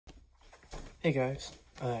Hey guys,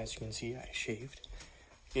 as you can see, I shaved,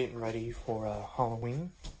 getting ready for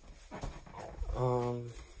Halloween. I'll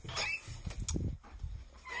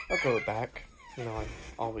grow it back, I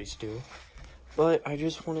always do. But I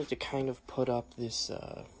just wanted to kind of put up this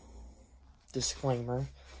disclaimer.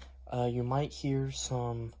 You might hear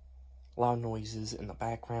some loud noises in the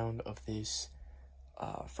background of this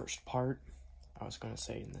first part. I was going to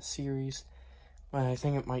say in this series, but I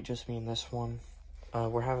think it might just be in this one.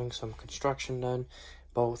 We're having some construction done,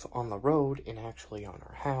 both on the road and actually on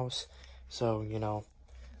our house. So,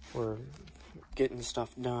 we're getting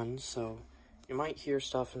stuff done. So, you might hear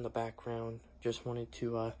stuff in the background. Just wanted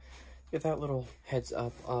to get that little heads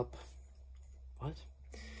up. What?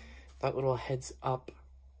 That little heads up.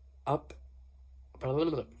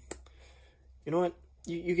 You know what?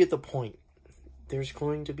 You get the point. There's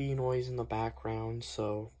going to be noise in the background,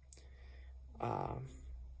 so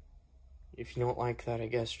if you don't like that, I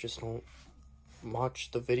guess just don't watch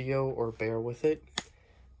the video or bear with it.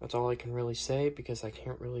 That's all I can really say, because I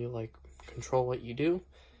can't really, control what you do.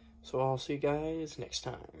 So I'll see you guys next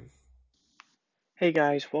time. Hey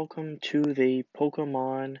guys, welcome to the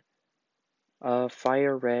Pokemon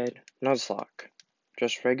Fire Red Nuzlock.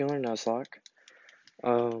 Just regular Nuzlock.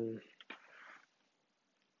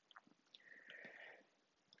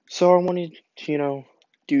 So I wanted to,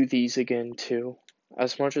 do these again too.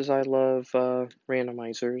 As much as I love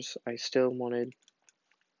randomizers, I still wanted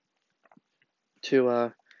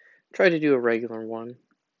to try to do a regular one.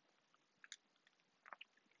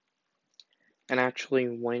 And actually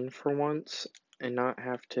win for once, and not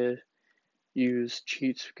have to use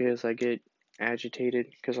cheats because I get agitated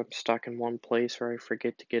because I'm stuck in one place or I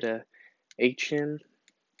forget to get a H in.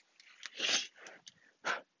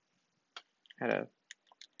 Had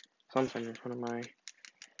something in front of my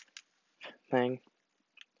thing.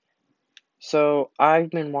 So, I've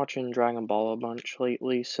been watching Dragon Ball a bunch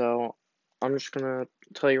lately, so I'm just gonna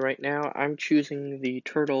tell you right now, I'm choosing the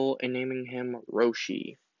turtle and naming him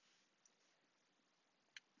Roshi.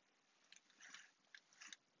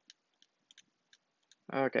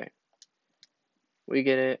 Okay. We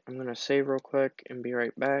get it. I'm gonna save real quick and be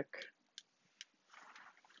right back.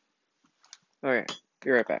 Okay, be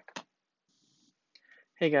right back.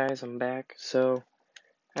 Hey guys, I'm back. So,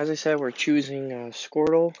 as I said, we're choosing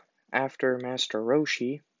Squirtle after Master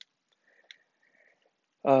Roshi.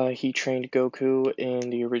 He trained Goku in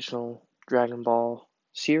the original Dragon Ball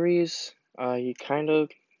series. He kind of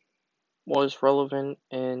was relevant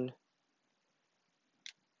in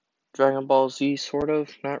Dragon Ball Z, sort of,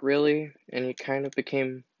 not really. And he kind of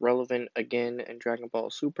became relevant again in Dragon Ball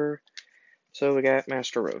Super. So we got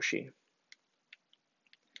Master Roshi.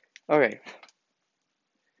 Okay.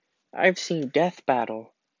 I've seen Death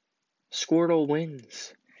Battle. Squirtle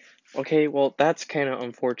wins. Okay, well, that's kind of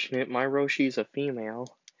unfortunate. My Roshi's a female.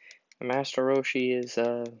 Master Roshi is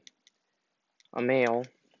a male.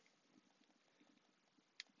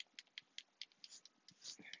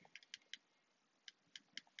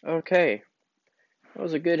 Okay. That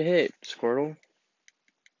was a good hit, Squirtle.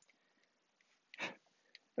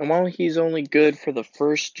 And while he's only good for the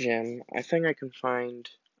first gym, I think I can find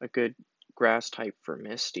a good grass type for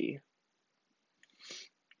Misty.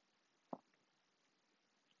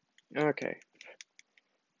 Okay.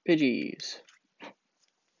 Pidgeys.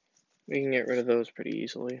 We can get rid of those pretty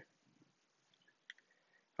easily.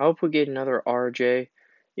 I hope we get another RJ.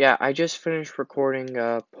 Yeah, I just finished recording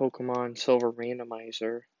Pokemon Silver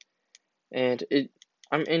Randomizer. And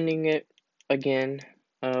I'm ending it again.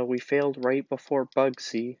 We failed right before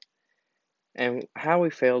Bugsy. And how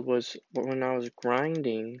we failed was when I was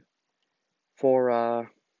grinding for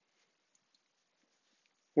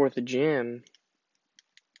the gym.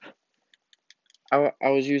 I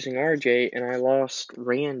was using RJ and I lost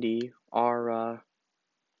Randy, our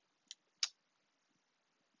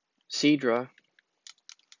Seadra.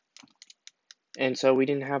 And so we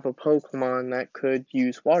didn't have a Pokemon that could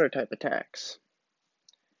use water type attacks.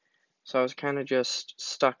 So I was kind of just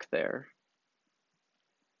stuck there.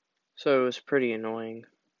 So it was pretty annoying.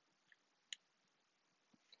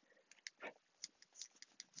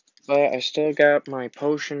 But I still got my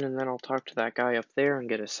potion, and then I'll talk to that guy up there and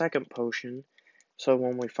get a second potion. So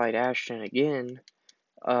when we fight Ashton again,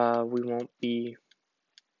 we won't be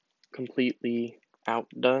completely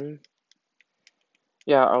outdone.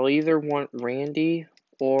 Yeah, I'll either want Randy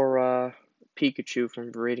or Pikachu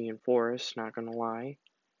from Viridian Forest, not gonna lie.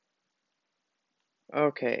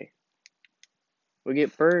 Okay. We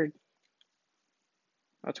get Bird.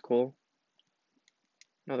 That's cool.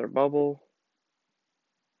 Another bubble.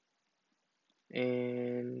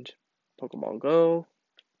 And Pokeball Go.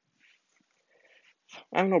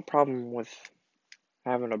 I have no problem with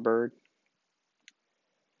having a bird.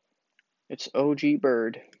 It's OG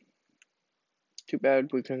bird. Too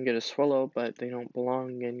bad we couldn't get a swallow, but they don't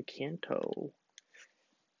belong in Kanto.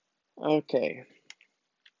 Okay.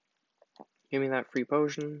 Give me that free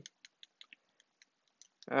potion.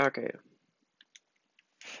 Okay.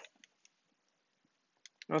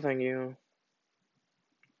 No, thank you.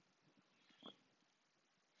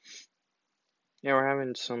 Yeah, we're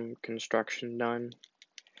having some construction done.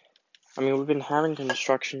 I mean, we've been having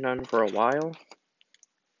construction done for a while,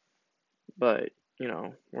 but, you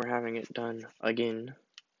know, we're having it done again.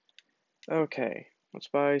 Okay, let's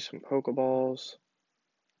buy some Pokeballs.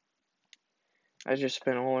 I just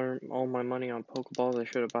spent all my money on Pokeballs. I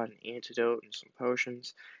should have bought an antidote and some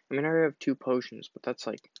potions. I mean, I already have 2 potions, but that's,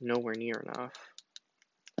 like, nowhere near enough.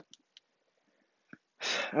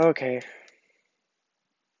 Okay.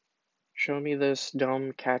 Show me this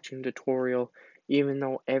dumb catching tutorial, even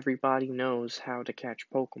though everybody knows how to catch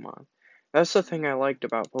Pokemon. That's the thing I liked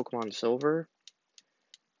about Pokemon Silver.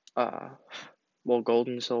 Well, Gold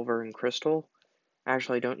and Silver and Crystal.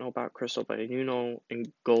 Actually, I don't know about Crystal, but I do know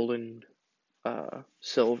in Gold and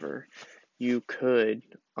Silver, you could,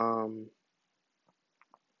 where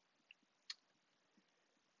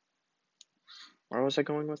was I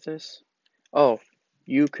going with this? Oh,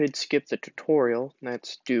 you could skip the tutorial.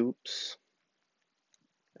 That's dupes.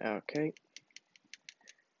 Okay.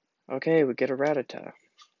 Okay, we get a Rattata.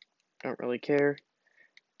 Don't really care.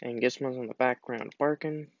 And Gizmo's in the background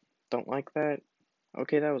barking. Don't like that.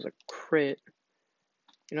 Okay, that was a crit.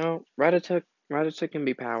 You know, Rattata can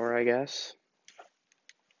be power, I guess.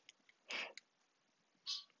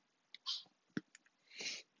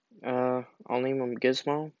 I'll name him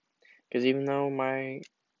Gizmo. Because even though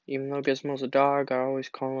Gizmo's a dog, I always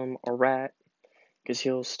call him a rat. Because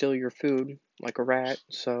he'll steal your food like a rat.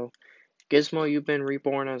 So, Gizmo, you've been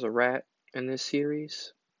reborn as a rat in this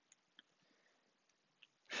series.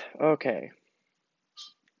 Okay.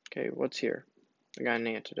 Okay, what's here? I got an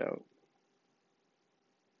antidote.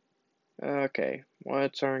 Okay,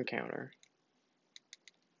 what's our encounter?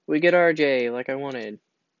 We get RJ, like I wanted.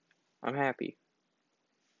 I'm happy.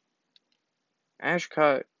 Ash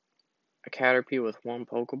caught a Caterpie with 1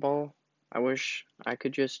 Pokeball. I wish I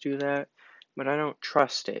could just do that, but I don't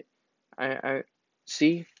trust it.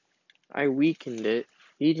 See, I weakened it.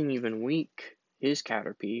 He didn't even weak his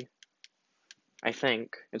Caterpie. I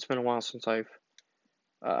think. It's been a while since I've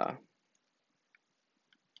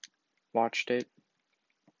watched it.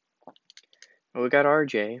 But we got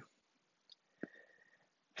RJ.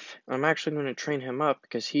 I'm actually going to train him up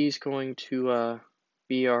because he's going to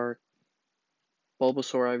be our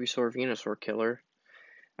Bulbasaur, Ivysaur, Venusaur killer.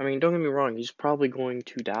 I mean, don't get me wrong, he's probably going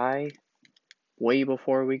to die way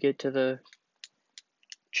before we get to the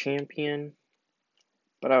champion,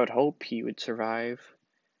 but I would hope he would survive.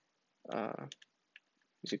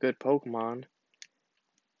 He's a good Pokemon.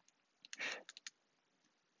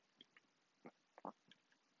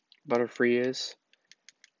 Butterfree is.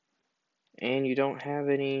 And you don't have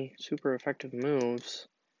any super effective moves,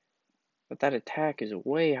 but that attack is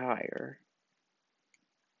way higher.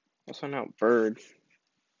 Also now Bird.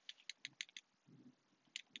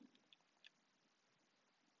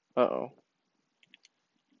 Uh-oh.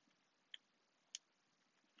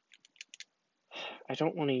 I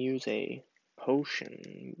don't want to use a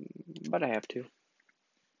potion, but I have to.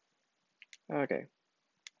 Okay.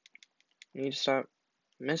 I need to stop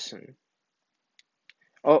missing.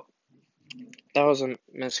 Oh, that was a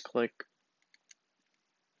misclick.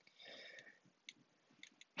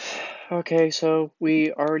 Okay, so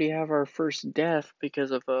we already have our first death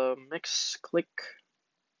because of a misclick.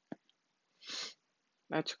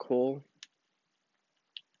 That's cool.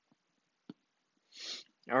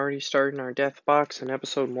 Already starting our death box in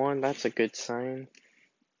episode 1. That's a good sign.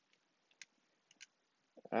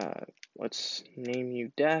 Let's name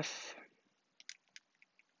you Death.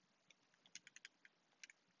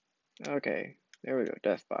 Okay, there we go,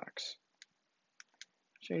 Death box.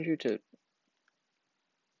 Change you to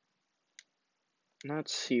not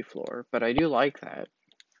seafloor, but I do like that.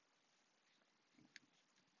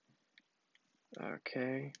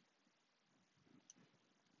 Okay.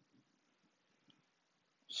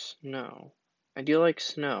 Snow. I do like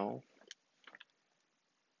snow.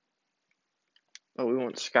 But we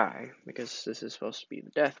want sky, because this is supposed to be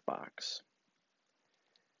the death box.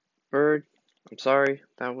 Bird, I'm sorry,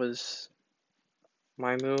 that was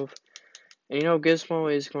my move. And you know,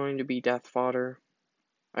 Gizmo is going to be death fodder.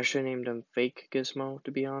 I should have named him Fake Gizmo,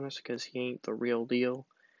 to be honest, because he ain't the real deal.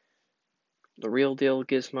 The real deal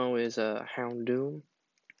Gizmo is Houndoom.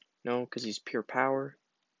 No, because he's pure power.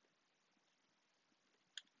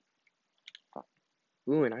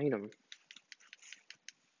 Ooh, an item.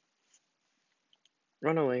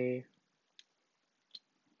 Run away.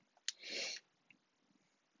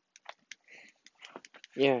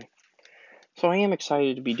 Yeah. So I am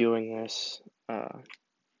excited to be doing this.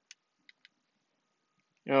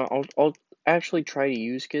 I'll actually try to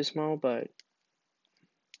use Gizmo, but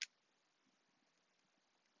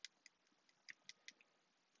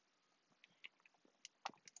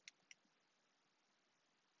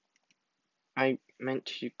I meant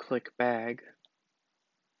to click bag.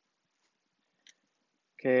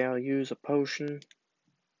 Okay, I'll use a potion.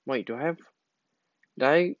 Wait, did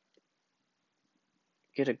I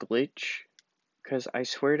get a glitch? Because I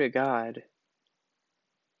swear to God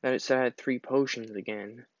that it said I had 3 potions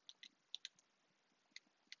again.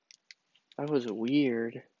 That was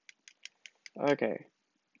weird. Okay.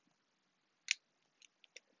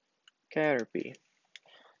 Caterpie.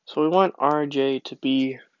 So we want RJ to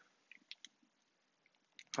be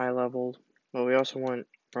high leveled, but we also want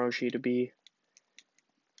Roshi to be,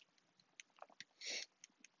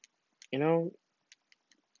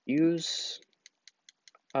 use,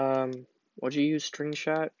 what'd you use, string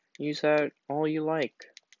shot? Use that all you like.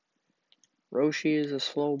 Roshi is a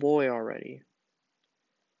slow boy already.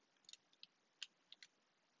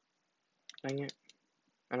 Dang it.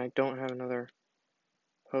 And I don't have another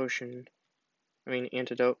potion.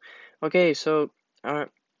 Antidote. Okay, so,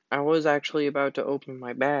 I was actually about to open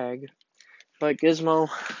my bag, but Gizmo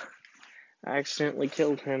accidentally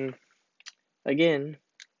killed him again.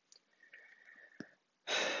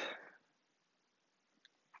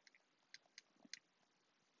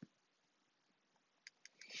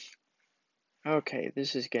 Okay,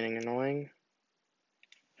 this is getting annoying.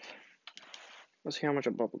 Let's see how much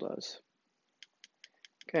a bubble does.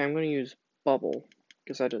 Okay, I'm going to use bubble,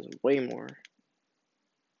 because that does way more.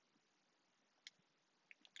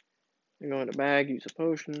 I'm going to bag, use a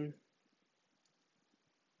potion.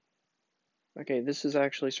 Okay, this is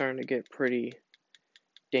actually starting to get pretty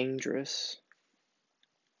dangerous.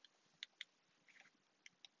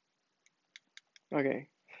 Okay,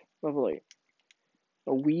 level 8.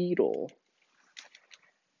 A Weedle.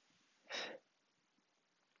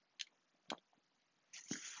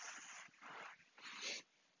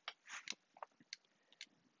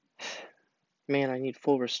 Man, I need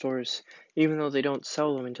full restores, even though they don't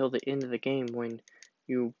sell them until the end of the game when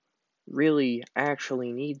you really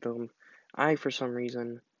actually need them. I, for some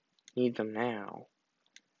reason, need them now,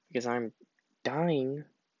 because I'm dying.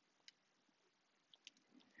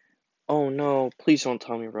 Oh no, please don't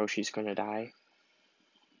tell me Roshi's gonna die.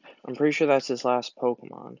 I'm pretty sure that's his last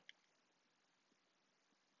Pokemon.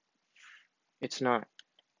 It's not.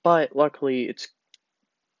 But, luckily, it's...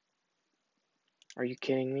 Are you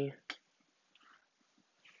kidding me?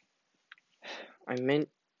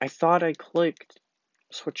 I thought I clicked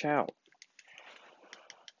switch out.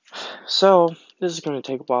 So, this is going to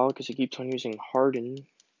take a while because he keeps on using Harden.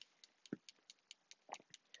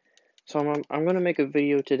 So, I'm going to make a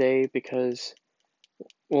video today because,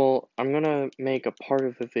 well, I'm going to make a part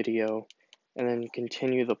of the video and then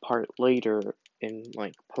continue the part later in,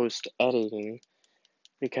 like, post-editing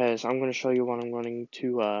because I'm going to show you what I'm going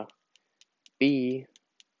to, be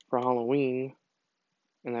for Halloween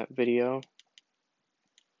in that video.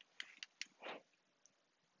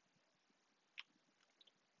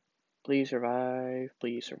 Please survive.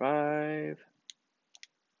 Please survive.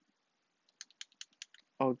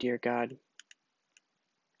 Oh, dear God.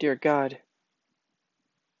 Dear God.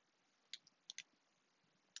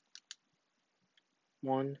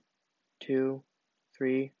 One, 2,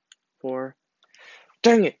 3, 4.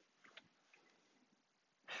 Dang it!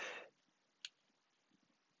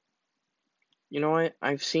 You know what?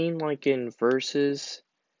 I've seen, like, in Versus,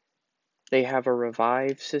 they have a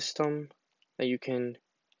revive system that you can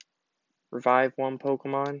revive one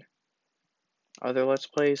Pokemon. Other Let's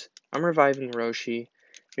Plays. I'm reviving Roshi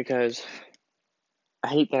because I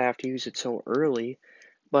hate that I have to use it so early,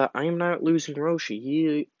 but I am not losing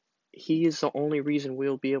Roshi. He is the only reason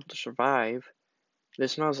we'll be able to survive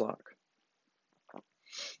this Nuzlock.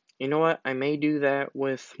 You know what? I may do that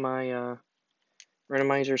with my,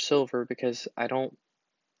 Randomizer Silver because I don't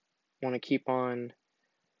want to keep on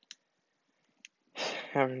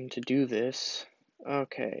having to do this.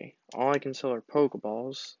 Okay, all I can sell are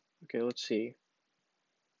Pokeballs. Okay, let's see.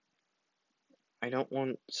 I don't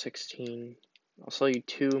want 16. I'll sell you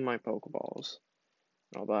 2 of my Pokeballs.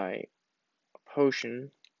 I'll buy a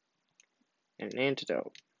potion and an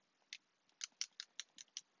antidote.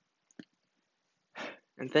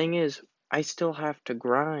 And thing is, I still have to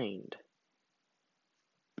grind.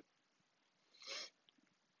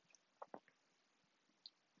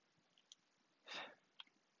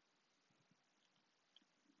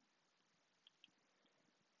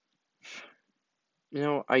 You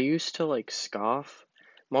know, I used to like scoff,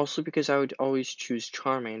 mostly because I would always choose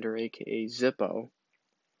Charmander, aka Zippo.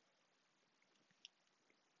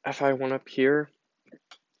 If I went up here,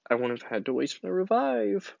 I wouldn't have had to waste my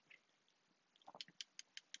revive.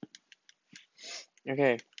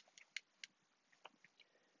 Okay.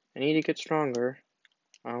 I need to get stronger.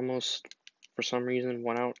 I almost, for some reason,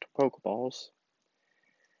 went out to Pokeballs.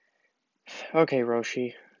 Okay,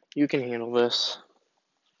 Roshi, you can handle this.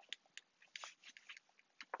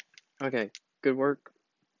 Okay, good work.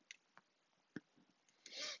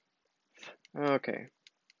 Okay.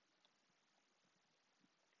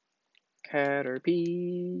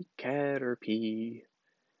 Caterpie, Caterpie.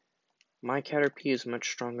 My Caterpie is much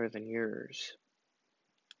stronger than yours.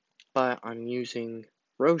 But I'm using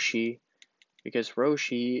Roshi because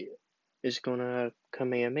Roshi is gonna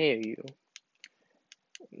Kamehameha you.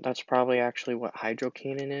 That's probably actually what Hydro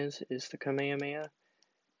Cannon is the Kamehameha.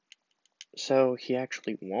 So he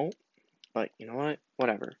actually won't, but you know what?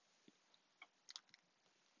 Whatever.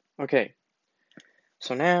 Okay,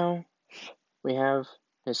 so now we have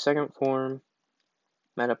his second form,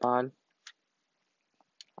 Metapod.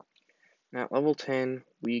 And at level 10,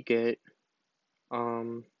 we get,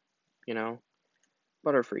 you know,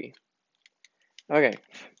 Butterfree. Okay.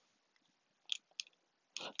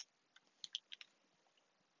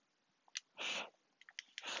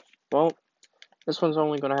 Well, this one's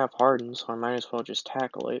only going to have Harden, so I might as well just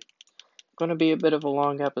tackle it. Going to be a bit of a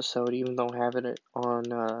long episode, even though having it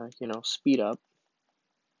on, you know, speed up.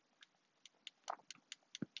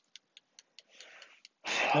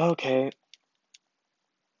 Okay.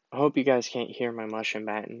 I hope you guys can't hear my mushin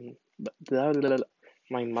batten.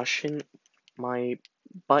 My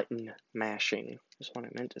button mashing is what I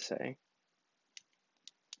meant to say.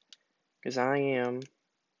 Because I am,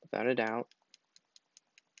 without a doubt,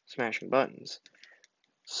 smashing buttons.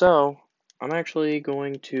 So, I'm actually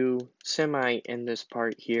going to semi-end this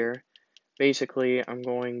part here. Basically, I'm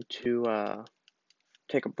going to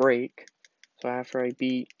take a break. So after I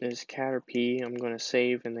beat this Caterpie, I'm going to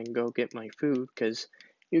save and then go get my food, because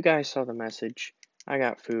you guys saw the message. I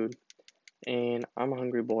got food, and I'm a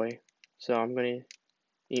hungry boy, so I'm going to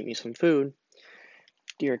eat me some food.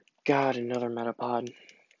 Dear God, another Metapod.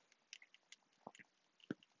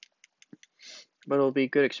 But it'll be a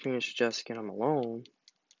good experience just to get them alone.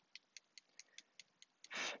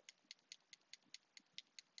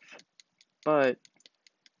 But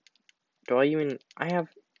do I even? I have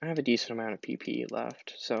a decent amount of PP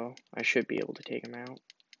left, so I should be able to take him out.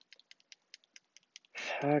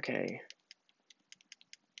 Okay.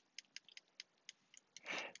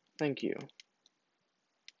 Thank you.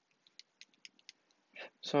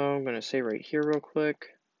 So I'm gonna save right here real quick.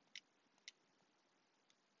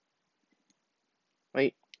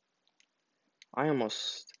 Wait. I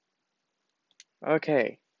almost.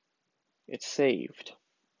 Okay. It's saved.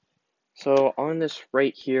 So on this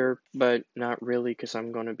right here, but not really because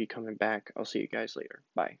I'm gonna be coming back. I'll see you guys later.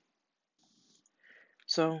 Bye.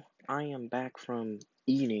 So I am back from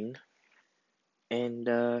eating,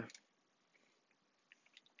 and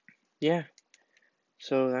yeah.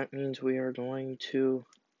 So that means we are going to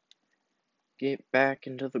get back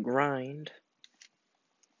into the grind.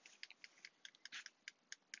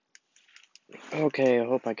 Okay, I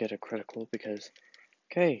hope I get a critical because,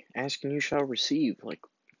 okay, ask and you shall receive. Like,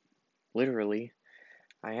 literally,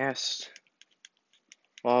 I asked.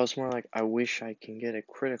 Well, I was more like, I wish I can get a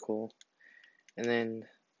critical. And then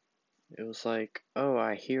it was like, oh,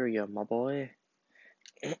 I hear ya, my boy.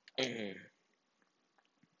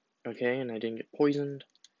 Okay, and I didn't get poisoned.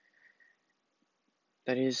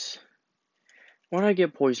 That is. Why did I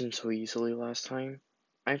get poisoned so easily last time?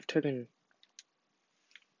 I've taken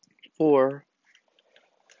 4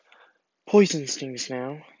 poison stings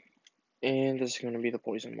now. And this is going to be the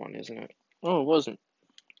poison one, isn't it? Oh, it wasn't.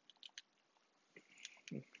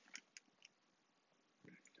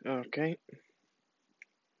 Okay.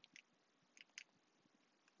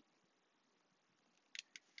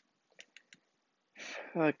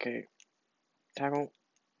 Okay. Tackle.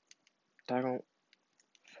 Tackle.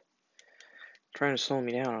 Trying to slow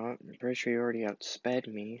me down. I'm pretty sure you already outsped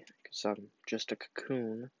me, because I'm just a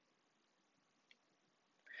cocoon.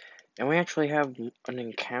 And we actually have an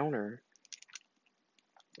encounter.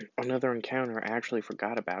 Another encounter. I actually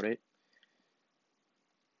forgot about it.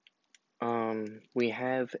 We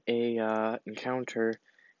have a encounter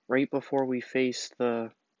right before we face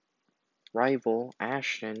the rival,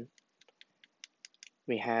 Ashton.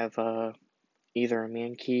 We have either a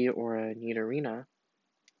Mankey or a Nidorina.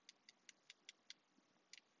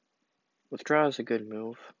 Withdraw is a good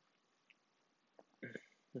move.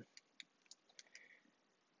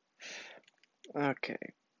 Okay.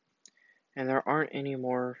 And there aren't any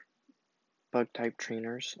more bug-type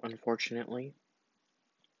trainers, unfortunately.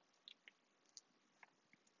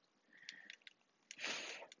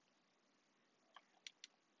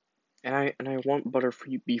 And I want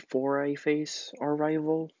Butterfree before I face our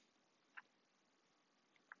rival.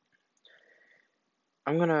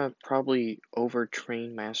 I'm gonna probably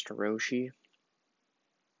overtrain Master Roshi.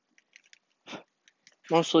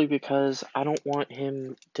 Mostly because I don't want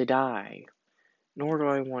him to die. Nor do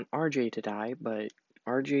I want RJ to die, but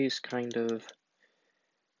RJ's kind of...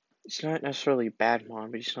 He's not necessarily a bad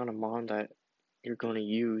mon, but he's not a mon that you're going to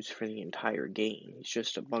use for the entire game. He's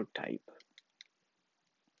just a bug type.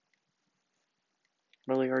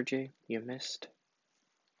 Really, RJ? You missed?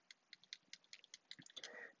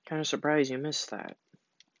 Kind of surprised you missed that.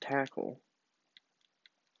 Tackle.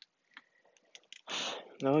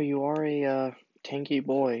 No, you are a tanky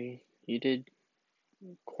boy. You did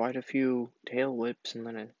quite a few tail whips and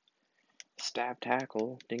then a stab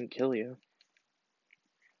tackle. Didn't kill you.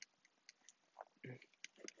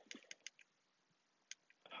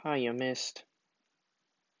 Ha, you missed.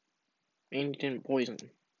 And you didn't poison.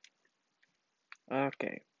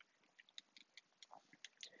 Okay.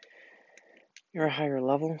 You're a higher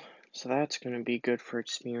level, so that's going to be good for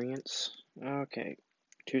experience. Okay.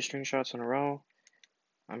 2 string shots in a row.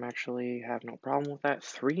 I'm actually have no problem with that.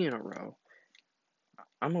 3 in a row.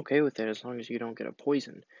 I'm okay with it as long as you don't get a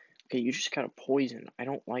poison. Okay, you just got a poison. I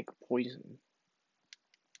don't like poison.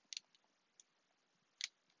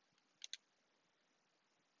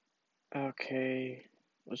 Okay,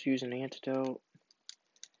 let's use an antidote.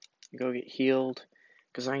 Go get healed,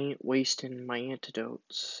 because I ain't wasting my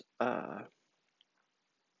antidotes, and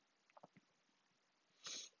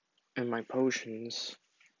my potions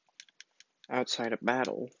outside of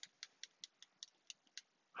battle.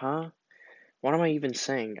 Huh? What am I even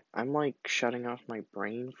saying? I'm like shutting off my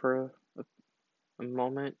brain for a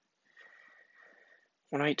moment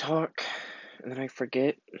when I talk, and then I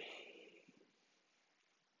forget.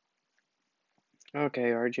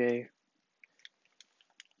 Okay, RJ.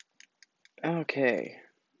 Okay.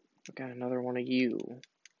 I got another one of you.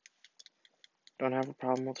 Don't have a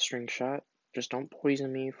problem with string shot. Just don't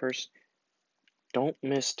poison me first. Don't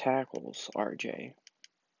miss tackles, RJ.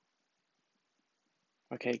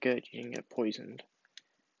 Okay, good. You didn't get poisoned.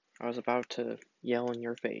 I was about to yell in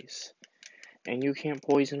your face. And you can't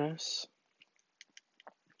poison us.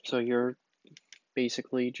 So you're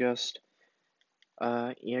basically just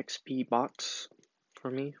EXP box for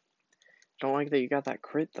me. Don't like that you got that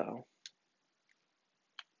crit though.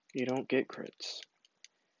 You don't get crits.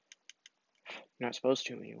 You're not supposed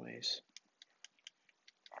to anyways.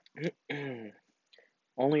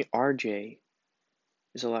 Only RJ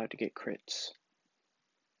is allowed to get crits.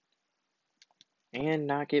 And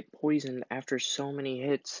not get poisoned after so many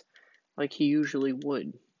hits like he usually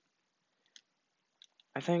would.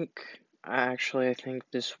 I think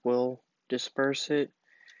this will disperse it,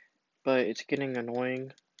 but it's getting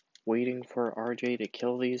annoying waiting for RJ to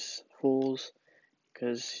kill these fools,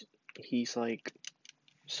 because he's like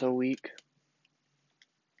so weak.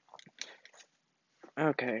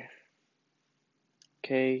 Okay,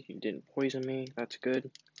 you didn't poison me, that's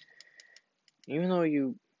good. Even though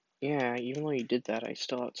you did that, I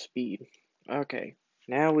still outspeed. Okay,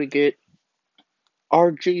 now we get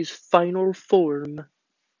RJ's final form.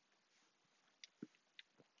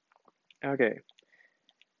 Okay,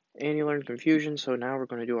 and you learned confusion, so now we're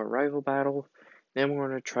going to do a rival battle. Then we're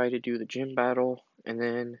going to try to do the gym battle, and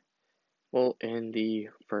then we'll end the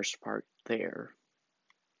first part there.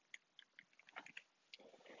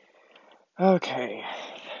 Okay.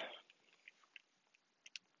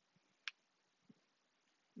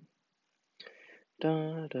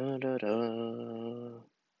 Da da da da.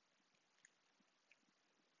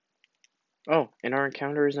 Oh, and our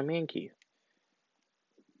encounter is a Mankey.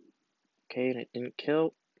 Okay, and it didn't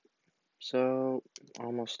kill. So,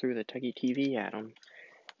 almost threw the Tuggy TV at him.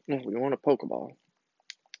 No, we want a Pokeball.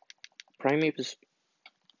 Primeape is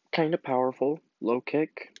kind of powerful. Low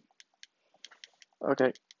kick.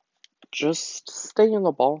 Okay. Just stay in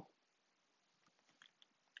the ball.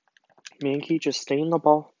 Mankey, just stay in the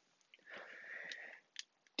ball.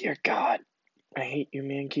 Dear God. I hate you,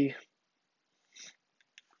 Mankey.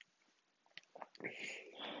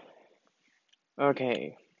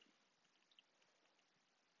 Okay.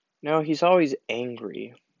 No, he's always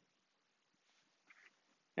angry.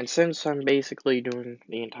 And since I'm basically doing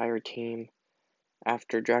the entire team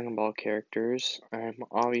after Dragon Ball characters, I'm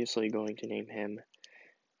obviously going to name him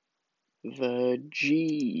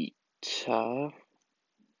Vegeta.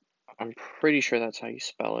 I'm pretty sure that's how you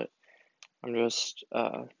spell it. I'm just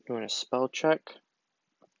doing a spell check.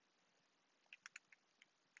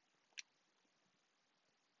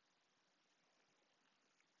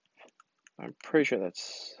 I'm pretty sure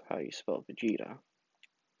that's how you spell Vegeta.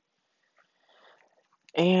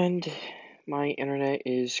 And my internet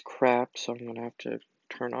is crap, so I'm gonna have to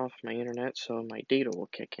turn off my internet so my data will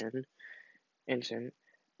kick in. Instant.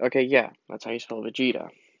 Okay, yeah, that's how you spell Vegeta.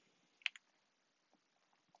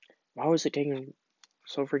 Why was it taking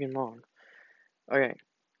so freaking long? Okay.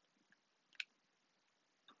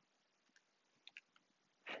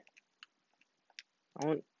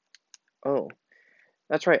 Oh,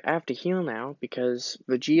 that's right, I have to heal now because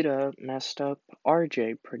Vegeta messed up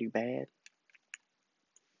RJ pretty bad.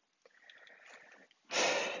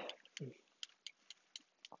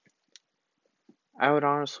 I would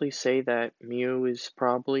honestly say that Mew is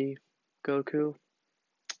probably Goku.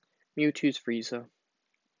 Mewtwo's Frieza.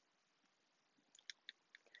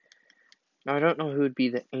 Now, I don't know who would be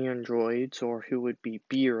the androids or who would be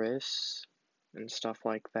Beerus and stuff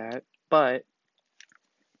like that, but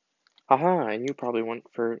haha, and you probably went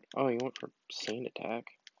for, oh, you went for Sand Attack.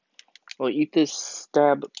 Well, eat this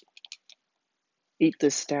stab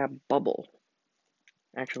bubble.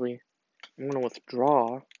 Actually, I'm gonna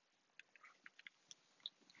withdraw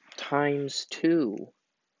 ×2.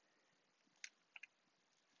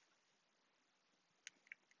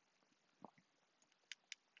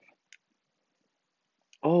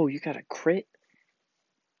 Oh, you got a crit?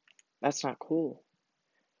 That's not cool.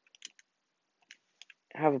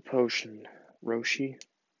 Have a potion, Roshi.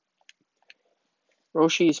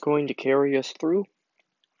 Roshi is going to carry us through.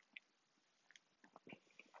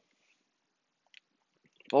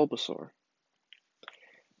 Bulbasaur.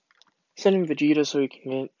 Send in Vegeta so he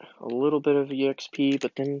can get a little bit of EXP,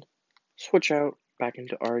 but then switch out back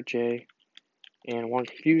into RJ. And one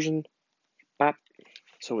confusion. Bap.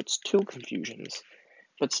 So it's 2 confusions.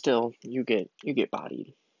 But still, you get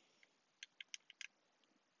bodied.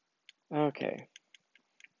 Okay.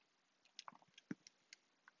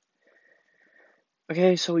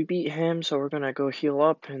 Okay, so we beat him, so we're gonna go heal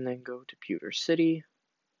up and then go to Pewter City.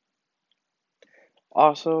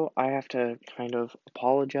 Also, I have to kind of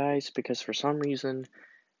apologize because for some reason,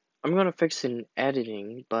 I'm gonna fix it in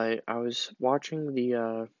editing, but I was watching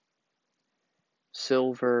the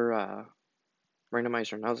silver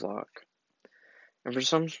randomizer nuzlock, and for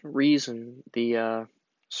some reason, the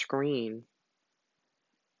screen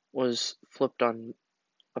was flipped on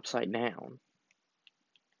upside down.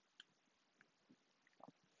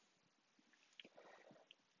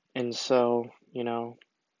 And so,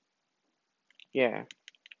 yeah.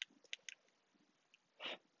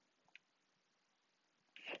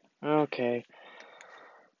 Okay.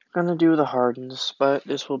 Gonna do the hardens, but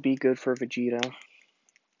this will be good for Vegeta.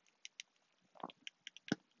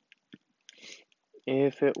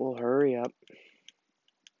 If it will hurry up.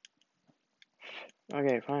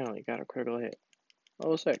 Okay, finally, got a critical hit.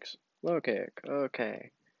 Level 6. Low kick.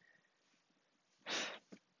 Okay.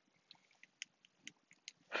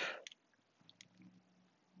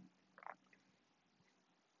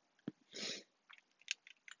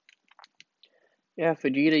 Yeah, if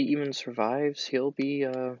Vegeta even survives, he will be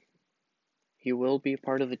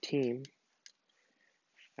part of the team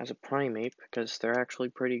as a primate because they're actually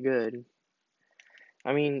pretty good.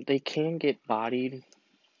 I mean, they can get bodied.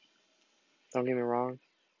 Don't get me wrong.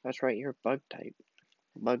 That's right, you're bug type.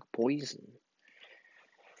 Bug poison.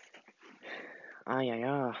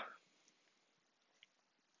 Ah.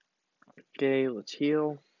 Okay, let's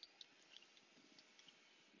heal.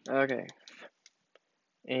 Okay.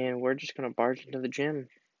 And we're just gonna barge into the gym.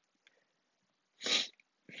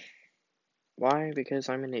 Why? Because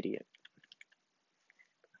I'm an idiot.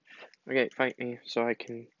 Okay, fight me so I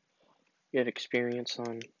can get experience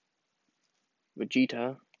on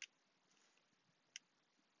Vegeta.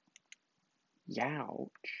 Youch.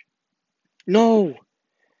 No!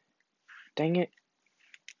 Dang it.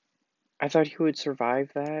 I thought he would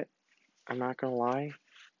survive that. I'm not gonna lie.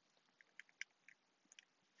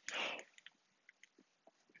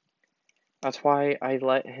 That's why I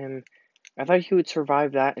let him. I thought he would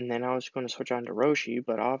survive that, and then I was going to switch on to Roshi,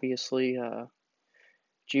 but obviously,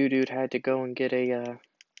 Geodude had to go and get a,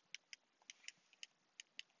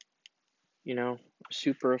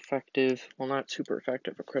 super effective. Well, not super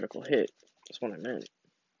effective, a critical hit. That's what I meant.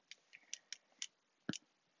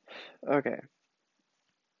 Okay.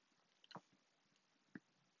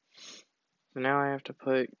 So now I have to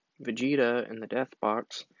put Vegeta in the death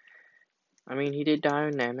box. I mean, he did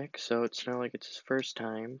dynamic, so it's not like it's his first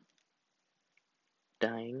time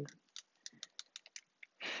dying.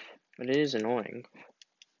 But it is annoying.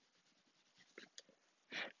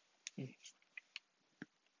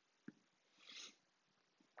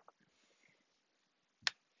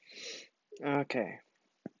 Okay.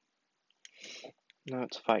 Now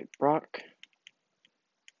let's fight Brock.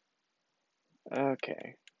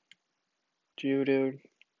 Okay. Geodude.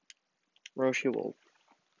 Roshi will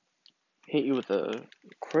hit you with a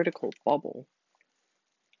critical bubble.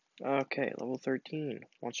 Okay, level 13.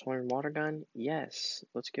 Want to learn Water Gun? Yes.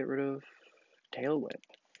 Let's get rid of Tail Whip.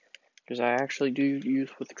 Because I actually do use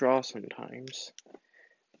Withdraw sometimes.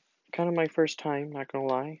 Kind of my first time, not gonna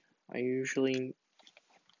lie. I usually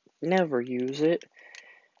never use it.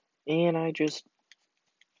 And I just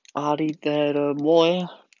bodied that boy.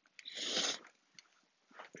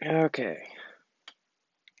 Okay.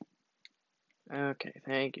 Okay,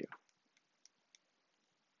 thank you.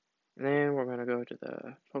 And then we're gonna go to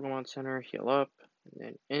the Pokemon Center, heal up, and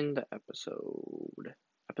then end the episode.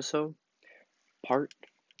 Episode? Part?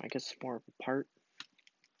 I guess it's more of a part.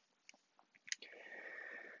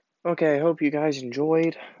 Okay, I hope you guys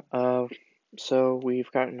enjoyed. So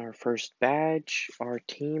we've gotten our first badge. Our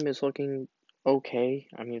team is looking okay.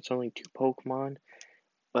 I mean, it's only 2 Pokemon,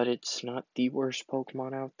 but it's not the worst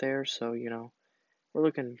Pokemon out there, so, you know, we're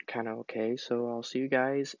looking kind of okay. So I'll see you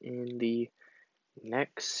guys in the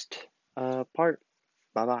next part.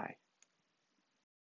 Bye-bye.